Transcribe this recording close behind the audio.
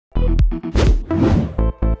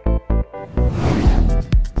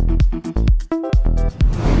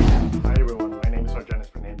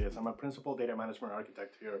Principal Data Management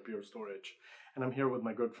Architect here at Pure Storage. And I'm here with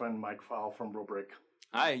my good friend Mike Fal from Rubrik.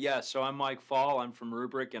 Hi, yeah, so I'm Mike Fal. I'm from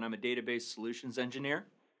Rubrik, and I'm a database solutions engineer.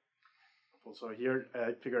 So here,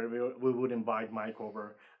 I figured we would invite Mike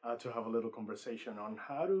over to have a little conversation on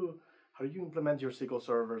how do you implement your SQL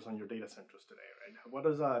servers on your data centers today, right? What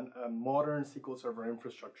does a modern SQL Server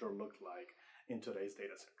infrastructure look like in today's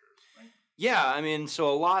data centers, right? Yeah, I mean,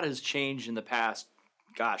 so a lot has changed in the past,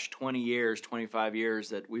 20 years, 25 years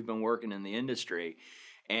that we've been working in the industry.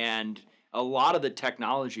 And a lot of the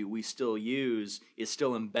technology we still use is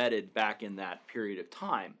still embedded back in that period of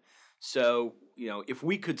time. So, if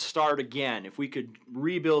we could start again, if we could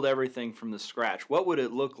rebuild everything from the scratch, what would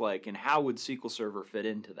it look like and how would SQL Server fit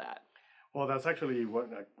into that? Well, that's actually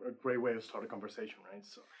a great way to start a conversation, right?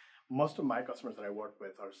 So most of my customers that I work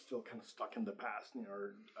with are still kind of stuck in the past,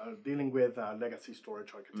 are dealing with legacy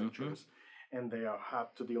storage architectures, and they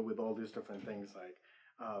have to deal with all these different things like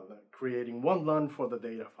creating one LUN for the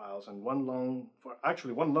data files and one LUN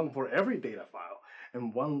for every data file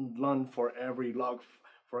and one LUN for every log,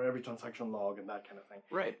 for every transaction log and that kind of thing.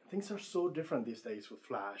 Right. Things are so different these days with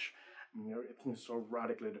Flash. Things are so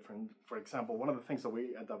radically different. For example, one of the things that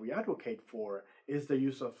we advocate for is the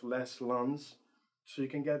use of less LUNs, so you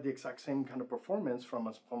can get the exact same kind of performance from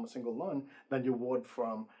a single LUN than you would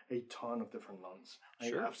from a ton of different LUNs.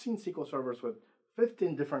 Sure. I've seen SQL servers with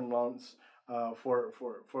 15 different LUNs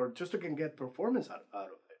for just to can get performance out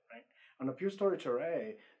of it, right? On a pure storage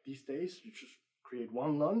array, these days you just create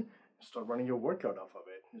one LUN and start running your workload off of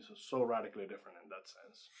it. This is so radically different in that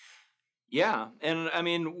sense. Yeah, and I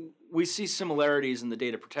mean, we see similarities in the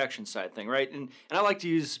data protection side thing, right? And I like to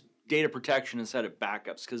use data protection instead of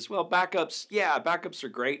backups because, well, backups are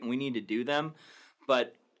great and we need to do them,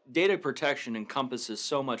 but data protection encompasses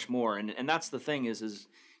so much more. And that's the thing is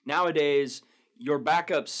nowadays your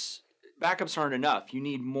backups aren't enough. You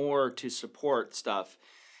need more to support stuff.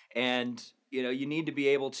 And you need to be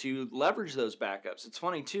able to leverage those backups. It's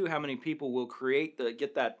funny too how many people will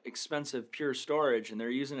get that expensive pure storage and they're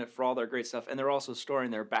using it for all their great stuff and they're also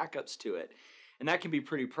storing their backups to it. And that can be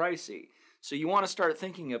pretty pricey. So you want to start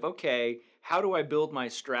thinking of, okay, how do I build my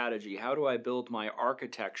strategy? How do I build my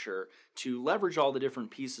architecture to leverage all the different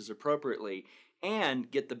pieces appropriately and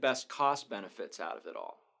get the best cost benefits out of it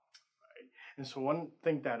all? And so one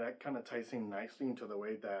thing that kind of ties in nicely into the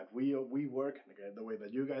way that we work, and again, the way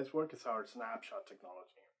that you guys work, is our snapshot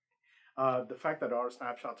technology. The fact that our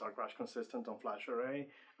snapshots are crash consistent on Flash Array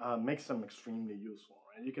makes them extremely useful.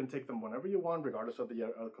 Right? You can take them whenever you want, regardless of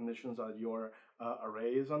the conditions that your array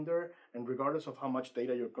is under, and regardless of how much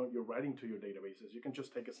data you're writing to your databases. You can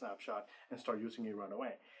just take a snapshot and start using it right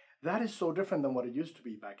away. That is so different than what it used to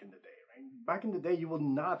be back in the day. Right? Back in the day, you would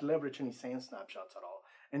not leverage any SAN snapshots at all.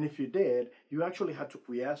 And if you did, you actually had to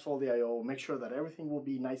quiesce all the I/O, make sure that everything will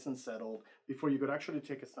be nice and settled before you could actually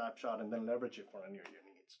take a snapshot and then leverage it for any of your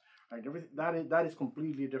needs. Right? That is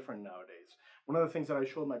completely different nowadays. One of the things that I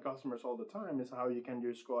show my customers all the time is how you can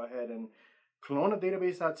just go ahead and clone a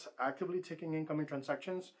database that's actively taking incoming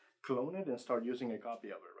transactions, clone it, and start using a copy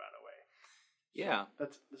of it right away. Yeah. So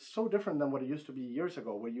that's so different than what it used to be years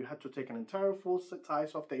ago, where you had to take an entire full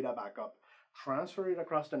size of data backup, transfer it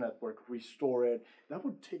across the network, restore it. That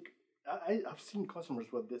would take, I've seen customers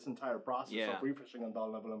with this entire process of refreshing on that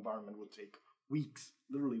level environment would take weeks,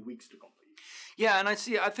 literally weeks to complete. Yeah, and I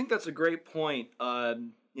think that's a great point.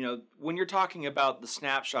 When you're talking about the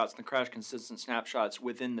snapshots, the crash consistent snapshots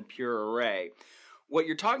within the pure array, what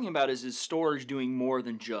you're talking about is storage doing more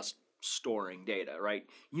than just storing data, right?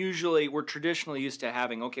 Usually we're traditionally used to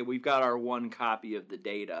having, okay, we've got our one copy of the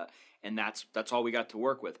data and that's all we got to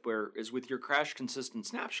work with. Whereas with your crash consistent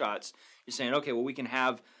snapshots, you're saying, okay, well, we can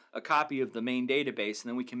have a copy of the main database and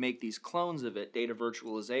then we can make these clones of it, data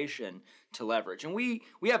virtualization, to leverage. And we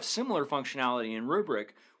have similar functionality in Rubrik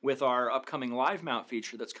with our upcoming live mount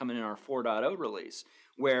feature that's coming in our 4.0 release,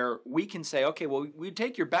 where we can say, okay, well, we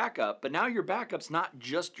take your backup, but now your backup's not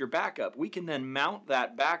just your backup. We can then mount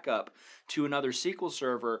that backup to another SQL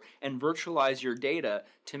server and virtualize your data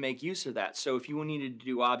to make use of that. So if you needed to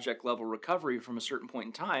do object level recovery from a certain point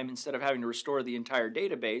in time, instead of having to restore the entire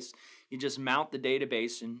database, you just mount the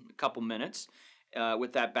database in a couple minutes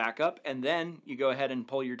with that backup, and then you go ahead and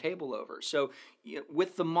pull your table over. So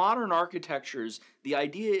with the modern architectures, the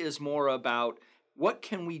idea is more about what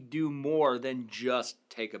can we do more than just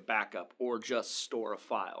take a backup or just store a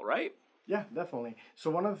file, right? Yeah, definitely. So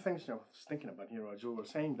one of the things I was thinking about here, as you were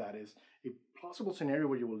saying, that is a possible scenario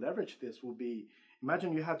where you will leverage this will be,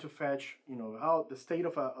 imagine you had to fetch, how the state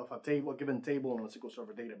of a given table on a SQL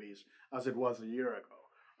Server database as it was a year ago.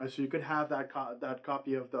 So you could have that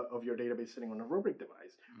copy of your database sitting on a Rubrik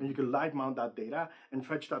device, and you could live mount that data and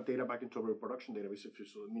fetch that data back into a real production database if you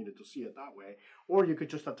so needed to see it that way. Or you could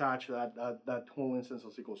just attach that whole instance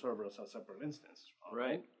of SQL Server as a separate instance.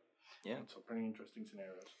 Right. Yeah. So pretty interesting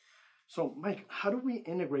scenarios. So Mike, how do we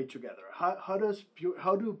integrate together? How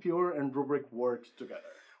do Pure and Rubrik work together?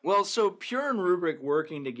 Well, so Pure and Rubrik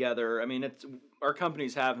working together, I mean, our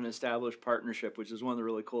companies have an established partnership, which is one of the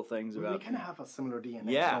really cool things about it. We kind of have a similar DNA,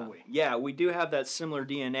 yeah, don't we? Yeah, we do have that similar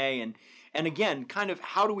DNA. And again, kind of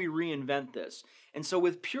how do we reinvent this? And so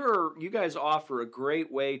with Pure, you guys offer a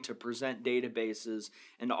great way to present databases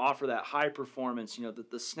and to offer that high performance,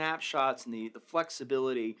 the snapshots and the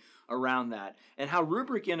flexibility around that. And how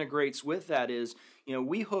Rubrik integrates with that is,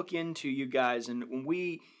 we hook into you guys, and when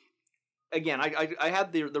we... Again, I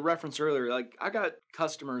had the reference earlier, like I got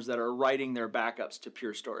customers that are writing their backups to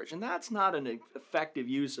Pure Storage, and that's not an effective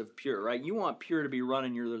use of Pure, right? You want Pure to be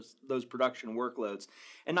running those production workloads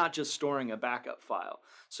and not just storing a backup file.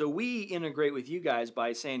 So we integrate with you guys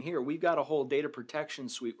by saying, here, we've got a whole data protection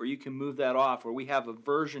suite where you can move that off, where we have a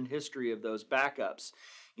version history of those backups.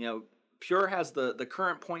 Pure has the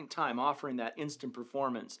current point in time offering that instant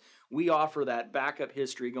performance. We offer that backup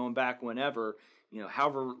history going back whenever,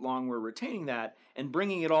 however long we're retaining that, and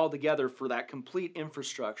bringing it all together for that complete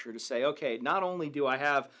infrastructure to say, okay, not only do I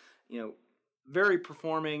have, high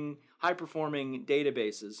performing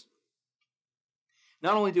databases,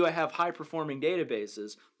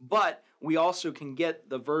 but we also can get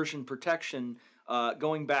the version protection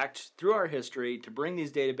going back through our history to bring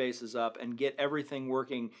these databases up and get everything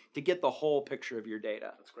working to get the whole picture of your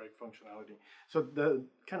data. That's great functionality. So the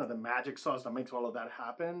kind of the magic sauce that makes all of that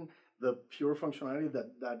happen, the Pure functionality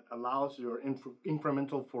that allows your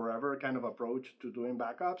incremental forever kind of approach to doing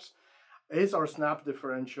backups, is our Snap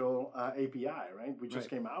Differential API, right? We just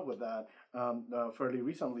came out with that fairly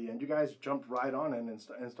recently, and you guys jumped right on and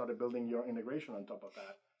started building your integration on top of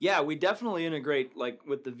that. Yeah, we definitely integrate like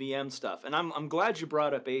with the VM stuff, and I'm glad you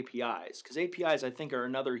brought up APIs, because APIs I think are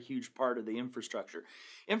another huge part of the infrastructure.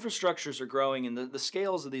 Infrastructures are growing, and the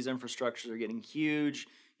scales of these infrastructures are getting huge.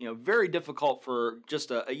 Very difficult for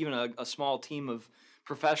just even a small team of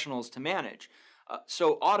professionals to manage.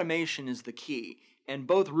 So automation is the key. And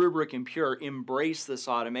both Rubrik and Pure embrace this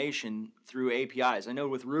automation through APIs. I know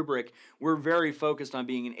with Rubrik, we're very focused on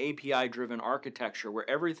being an API-driven architecture where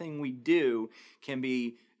everything we do can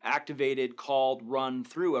be activated, called, run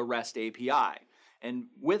through a REST API. And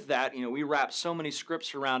with that, we wrap so many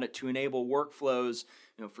scripts around it to enable workflows,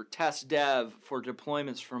 for test dev, for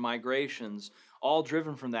deployments, for migrations, all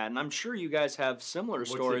driven from that. And I'm sure you guys have similar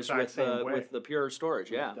stories with the Pure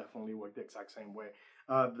Storage. Yeah, definitely work the exact same way.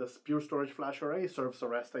 The Pure Storage Flash Array serves a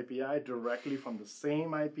REST API directly from the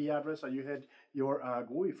same IP address that you had your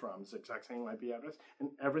GUI from. It's the exact same IP address. And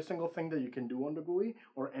every single thing that you can do on the GUI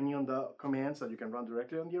or any of the commands that you can run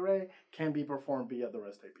directly on the array can be performed via the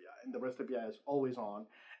REST API. And the REST API is always on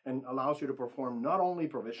and allows you to perform not only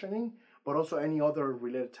provisioning, but also any other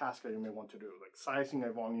related task that you may want to do, like sizing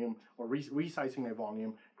a volume or resizing a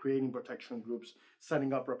volume, creating protection groups,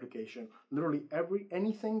 setting up replication. Literally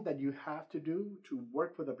anything that you have to do to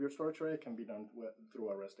work with a Pure Storage array can be done through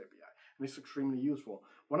a REST API. And it's extremely useful.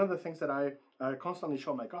 One of the things that I constantly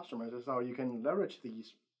show my customers is how you can leverage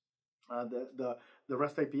these, the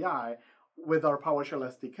REST API with our PowerShell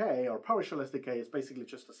SDK. Our PowerShell SDK is basically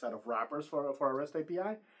just a set of wrappers for our REST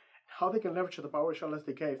API. How they can leverage the PowerShell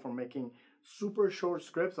SDK for making super short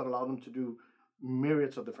scripts that allow them to do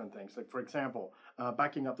myriads of different things. Like, for example,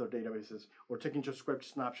 backing up their databases or taking just script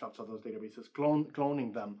snapshots of those databases,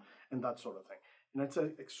 cloning them, and that sort of thing. And it's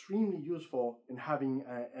extremely useful in having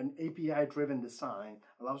an API-driven design.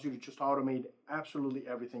 Allows you to just automate absolutely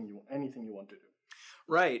anything you want to do.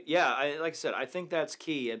 Right. Yeah. Like I said, I think that's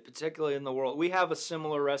key, and particularly in the world. We have a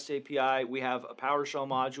similar REST API. We have a PowerShell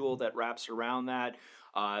module that wraps around that.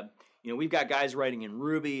 We've got guys writing in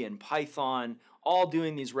Ruby and Python, all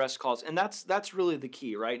doing these REST calls, and that's really the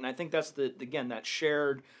key, right? And I think that's that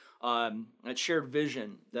shared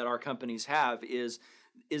vision that our companies have is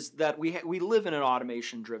that we live in an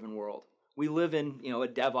automation-driven world. We live in a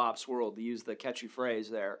DevOps world, to use the catchy phrase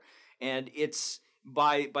there, and it's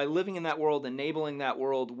by living in that world, enabling that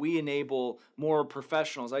world, we enable more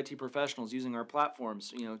professionals, IT professionals, using our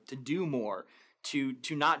platforms, to do more, to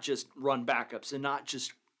not just run backups and not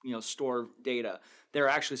just store data. They're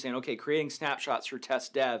actually saying, okay, creating snapshots for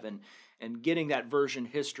test dev and getting that version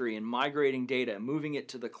history and migrating data, moving it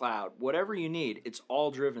to the cloud, whatever you need, it's all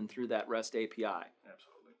driven through that REST API.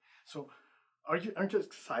 Absolutely. So aren't you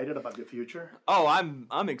excited about the future? Oh,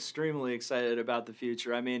 I'm extremely excited about the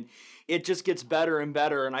future. I mean, it just gets better and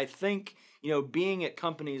better, and I think being at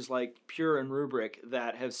companies like Pure and Rubrik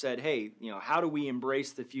that have said, hey, how do we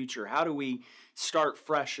embrace the future? How do we start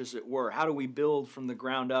fresh, as it were? How do we build from the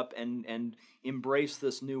ground up and embrace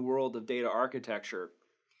this new world of data architecture?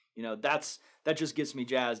 That just gets me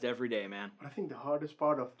jazzed every day, man. But I think the hardest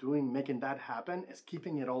part of making that happen is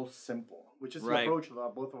keeping it all simple, which is the approach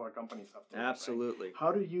that both of our companies have taken. Absolutely. Right?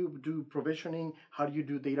 How do you do provisioning? How do you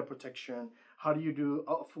do data protection? How do you do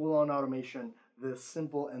full-on automation the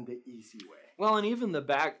simple and the easy way? Well, and even the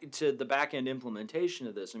back-end implementation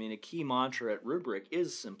of this, I mean, a key mantra at Rubrik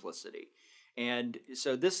is simplicity. And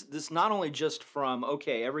so this not only just from,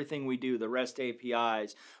 okay, everything we do, the REST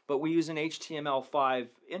APIs, but we use an HTML5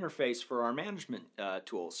 interface for our management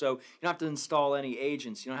tool. So you don't have to install any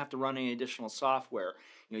agents. You don't have to run any additional software.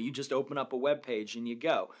 You just open up a web page and you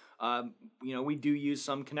go. We do use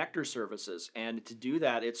some connector services. And to do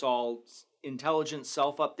that, it's all intelligent,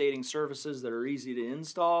 self-updating services that are easy to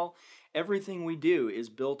install. Everything we do is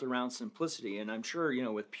built around simplicity, and I'm sure,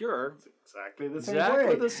 with Pure, it's exactly the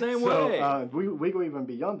same way. So we go even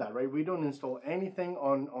beyond that, right? We don't install anything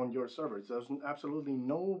on your servers. There's absolutely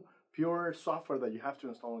no Pure software that you have to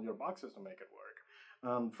install on your boxes to make it work.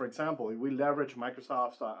 For example, if we leverage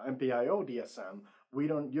Microsoft's MPIO DSM,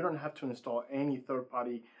 you don't have to install any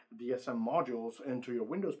third-party DSM modules into your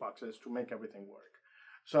Windows boxes to make everything work.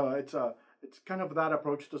 So it's kind of that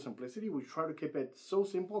approach to simplicity. We try to keep it so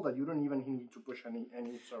simple that you don't even need to push any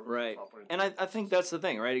server software. And I think that's the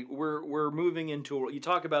thing, right? We're moving into, you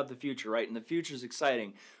talk about the future, right? And the future is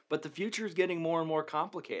exciting, but the future is getting more and more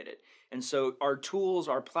complicated. And so our tools,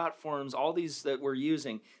 our platforms, all these that we're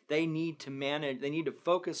using, they need to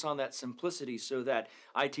focus on that simplicity so that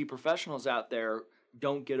IT professionals out there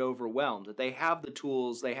don't get overwhelmed, that they have the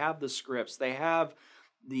tools, they have the scripts, they have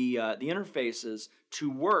the interfaces to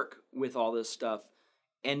work with all this stuff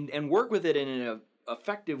and work with it in an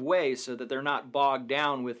effective way so that they're not bogged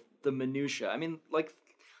down with the minutia. I mean, like,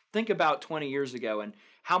 think about 20 years ago and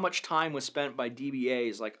how much time was spent by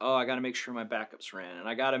DBAs like, oh, I got to make sure my backups ran, and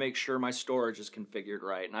I got to make sure my storage is configured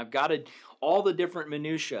right, and I've got to, all the different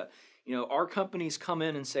minutia. Our companies come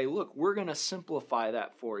in and say, look, we're going to simplify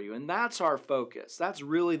that for you. And that's our focus. That's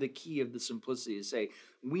really the key of the simplicity, to say,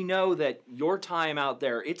 we know that your time out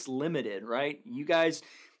there, it's limited, right? You guys,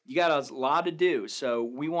 you got a lot to do. So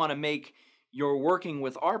we want to make your working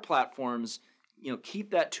with our platforms,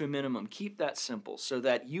 keep that to a minimum, keep that simple so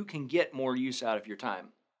that you can get more use out of your time.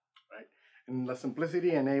 Right. And the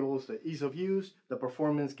simplicity enables the ease of use. The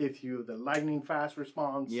performance gives you the lightning fast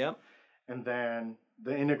response. Yep. And then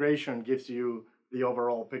the integration gives you the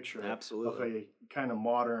overall picture of a kind of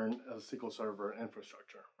modern SQL Server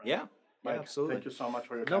infrastructure. Right? Yeah. Mike, absolutely. Thank you so much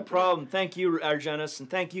for your time. No problem. Thank you, Argenis, and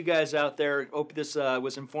thank you guys out there. Hope this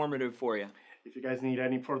was informative for you. If you guys need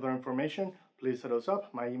any further information, please hit us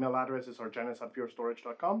up. My email address is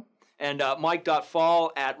argenis@purestorage.com. And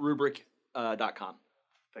Mike.Fal@rubrik.com.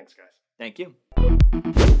 Thanks, guys. Thank you.